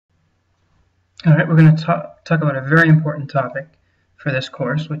All right, we're going to talk about a very important topic for this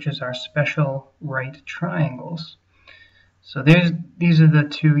course, which is our special right triangles. So these are the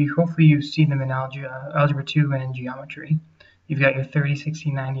two, hopefully you've seen them in Algebra 2 and in geometry. You've got your 30,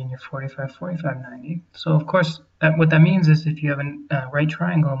 60, 90 and your 45, 45, 90. So of course, what that means is if you have a right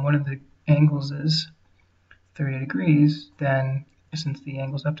triangle and one of the angles is 30 degrees, then since the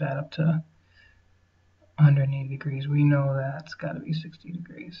angles have to add up to 180 degrees, we know that's got to be 60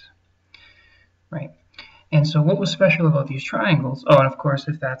 degrees, right? And so what was special about these triangles? Oh, and of course,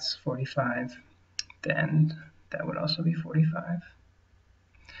 if that's 45, then that would also be 45.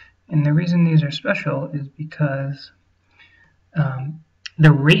 And the reason these are special is because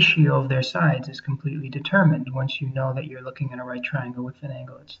the ratio of their sides is completely determined once you know that you're looking at a right triangle with an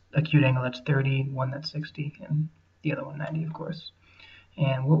angle. It's acute angle that's 30, one that's 60, and the other one 90, of course.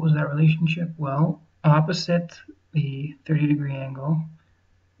 And what was that relationship? Well, opposite the 30-degree angle,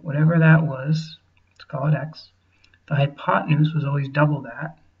 whatever that was, let's call it x, the hypotenuse was always double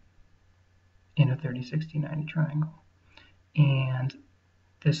that in a 30, 60, 90 triangle. And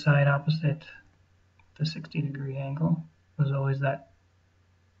this side opposite the 60-degree angle was always that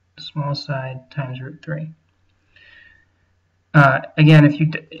small side times root 3. Again, if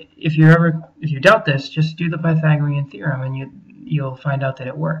you doubt this, just do the Pythagorean theorem and you'll find out that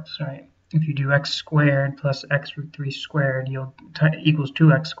it works, right? If you do x squared plus x root 3 squared equals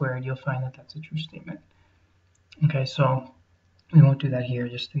 2x squared, you'll find that that's a true statement. Okay, so we won't do that here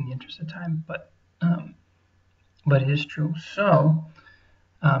just in the interest of time, but it is true. So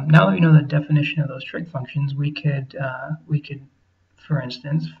now that we know the definition of those trig functions, we could, for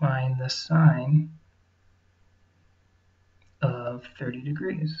instance, find the sine of 30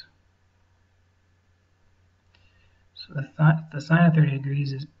 degrees. So the sine of 30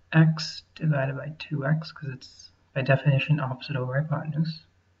 degrees is x divided by 2x, because it's by definition opposite over hypotenuse.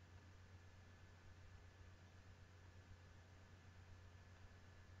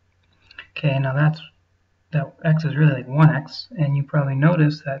 Okay, now that x is really like 1x, and you probably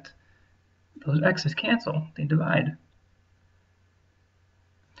notice that those x's cancel, they divide.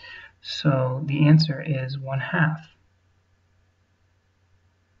 So the answer is 1/2.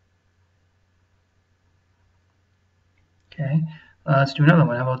 Okay, let's do another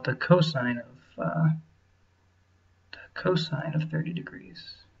one. How about the cosine of 30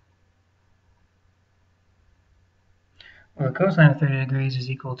 degrees? Well, the cosine of 30 degrees is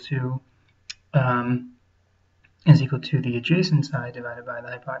equal to the adjacent side divided by the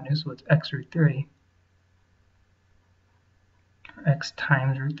hypotenuse, so it's x root 3, or x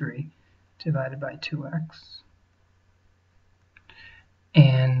times root 3, divided by 2x.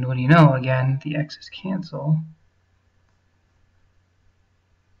 And what do you know? Again, the x's cancel,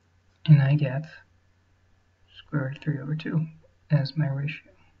 and I get square root of 3 over 2 as my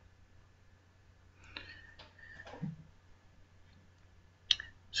ratio.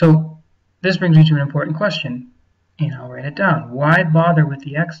 So this brings me to an important question, and I'll write it down. Why bother with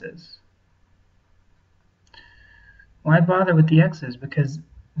the x's? Why bother with the x's? Because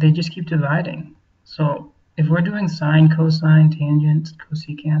they just keep dividing. So if we're doing sine, cosine, tangent,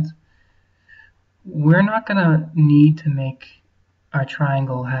 cosecant, we're not going to need to make our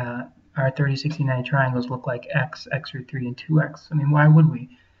triangle our 30, 60, 90 triangles look like x, x root 3, and 2x. I mean, why would we?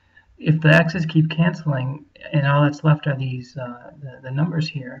 If the x's keep canceling and all that's left are these the numbers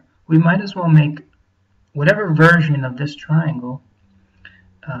here, we might as well make whatever version of this triangle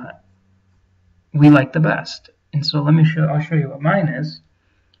we like the best. And so I'll show you what mine is.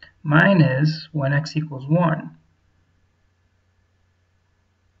 Mine is when x equals 1.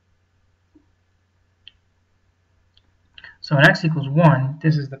 So when x equals 1,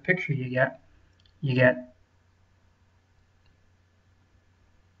 this is the picture you get. You get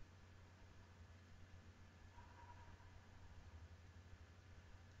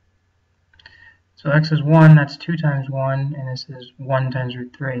so x is 1, that's 2 times 1, and this is 1 times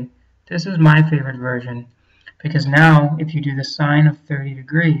root 3. This is my favorite version, because now if you do the sine of 30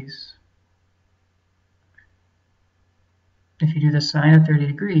 degrees, if you do the sine of 30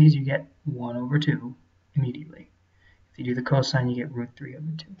 degrees, you get 1 over 2 immediately. If you do the cosine, you get root 3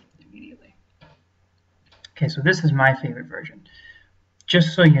 over 2 immediately. Okay, so this is my favorite version.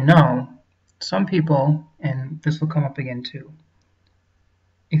 Just so you know, some people, and this will come up again too,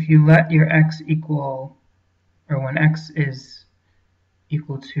 if you let your x equal, or when x is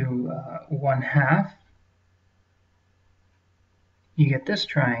equal to 1/2, you get this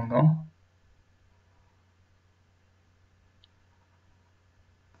triangle.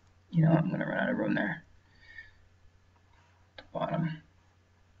 You know, I'm going to run out of room there. At the bottom.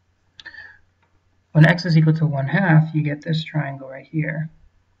 When x is equal to 1/2, you get this triangle right here.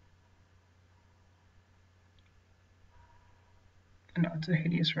 no, it's a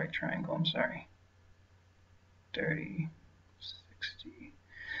hideous right triangle, I'm sorry. 30, 60.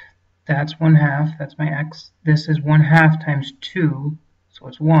 That's 1/2, that's my x. This is 1/2 times 2, so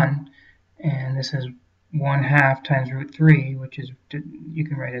it's 1. And this is 1/2 times root 3, which is, you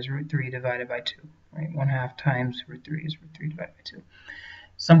can write as root 3 divided by 2. Right? 1/2 times root 3 is root 3 divided by 2.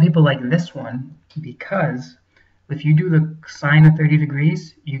 Some people like this one because if you do the sine of 30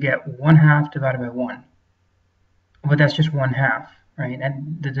 degrees, you get 1/2 divided by 1. But that's just 1/2, right?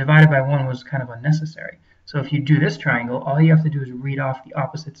 And the divided by 1 was kind of unnecessary. So if you do this triangle, all you have to do is read off the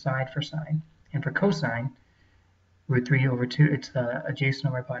opposite side for sine. And for cosine, root 3 over 2, it's the adjacent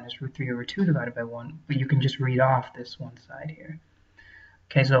over hypotenuse, root 3 over 2 divided by 1. But you can just read off this one side here.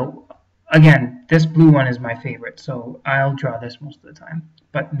 Okay, so again, this blue one is my favorite, so I'll draw this most of the time.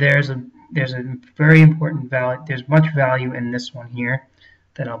 But there's a very important value, there's much value in this one here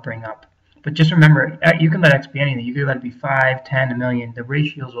that I'll bring up. But just remember, you can let x be anything. You can let it be 5, 10, 1,000,000. The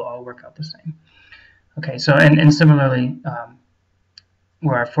ratios will all work out the same. Okay, so and similarly,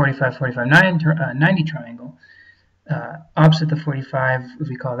 where our 45, 45, 90 triangle, opposite the 45, if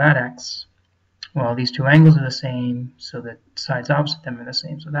we call that x, well, these two angles are the same, so the sides opposite them are the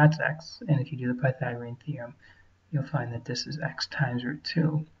same, so that's x. And if you do the Pythagorean theorem, you'll find that this is x times root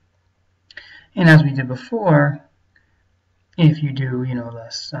 2. And as we did before, if you do, the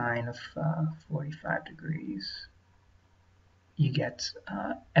sine of 45 degrees, you get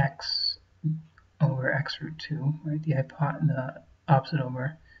x over x root 2, right? The opposite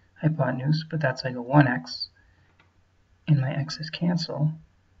over hypotenuse, but that's like a 1x, and my x's cancel.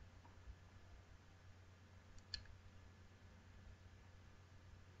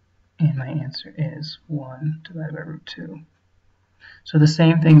 And my answer is 1 divided by root 2. So the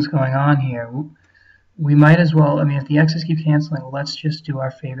same thing's going on here. We might as well, if the x's keep canceling, let's just do our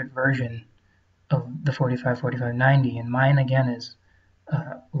favorite version of the 45, 45, 90. And mine, again, is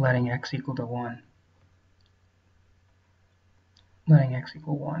letting x equal to 1. Letting x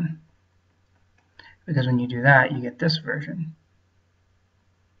equal 1. Because when you do that, you get this version.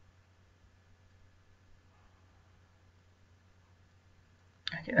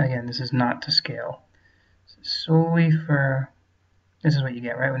 Again, this is not to scale. This is solely for, this is what you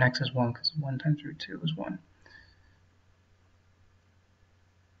get, right, when x is 1, because 1 times root 2 is 1.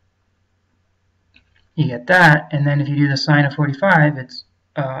 You get that, and then if you do the sine of 45, it's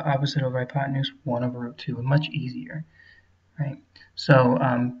opposite over hypotenuse, 1 over root 2, much easier, right? So,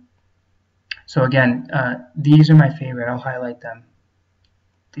 so again, these are my favorite. I'll highlight them.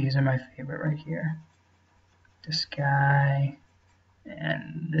 These are my favorite right here. This guy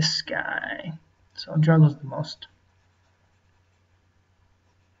and this guy. So I'll draw those the most.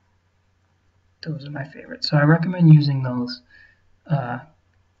 Those are my favorites. So I recommend using those.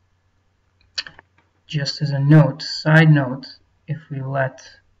 Just as a note, side note, if we let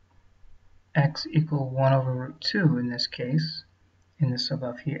x equal 1 over root 2 in this case, in this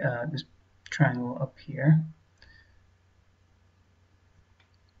above here, this triangle up here,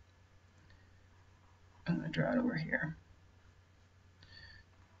 I'm going to draw it over here.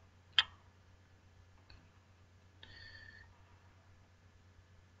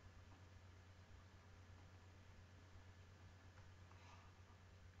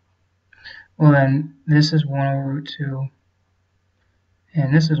 Well then, this is 1 over root 2,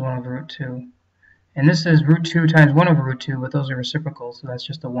 and this is 1 over root 2, and this is root 2 times 1 over root 2, but those are reciprocal, so that's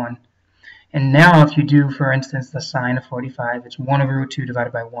just a 1. And now if you do, for instance, the sine of 45, it's 1 over root 2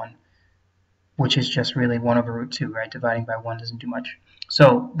 divided by 1, which is just really 1 over root 2, right? Dividing by 1 doesn't do much.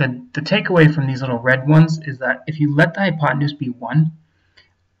 So the takeaway from these little red ones is that if you let the hypotenuse be 1,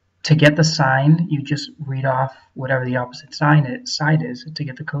 to get the sine, you just read off whatever the opposite side is. To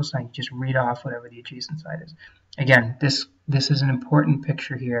get the cosine, you just read off whatever the adjacent side is. Again, this is an important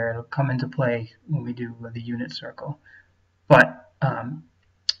picture here. It'll come into play when we do the unit circle. But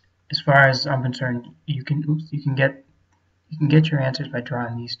as far as I'm concerned, you can get your answers by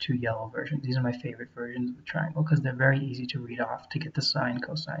drawing these two yellow versions. These are my favorite versions of the triangle because they're very easy to read off to get the sine,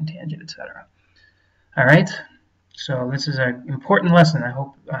 cosine, tangent, etc. All right. So this is an important lesson. I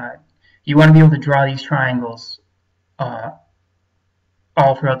hope you want to be able to draw these triangles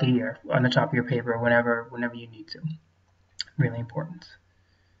all throughout the year on the top of your paper whenever you need to. Really important.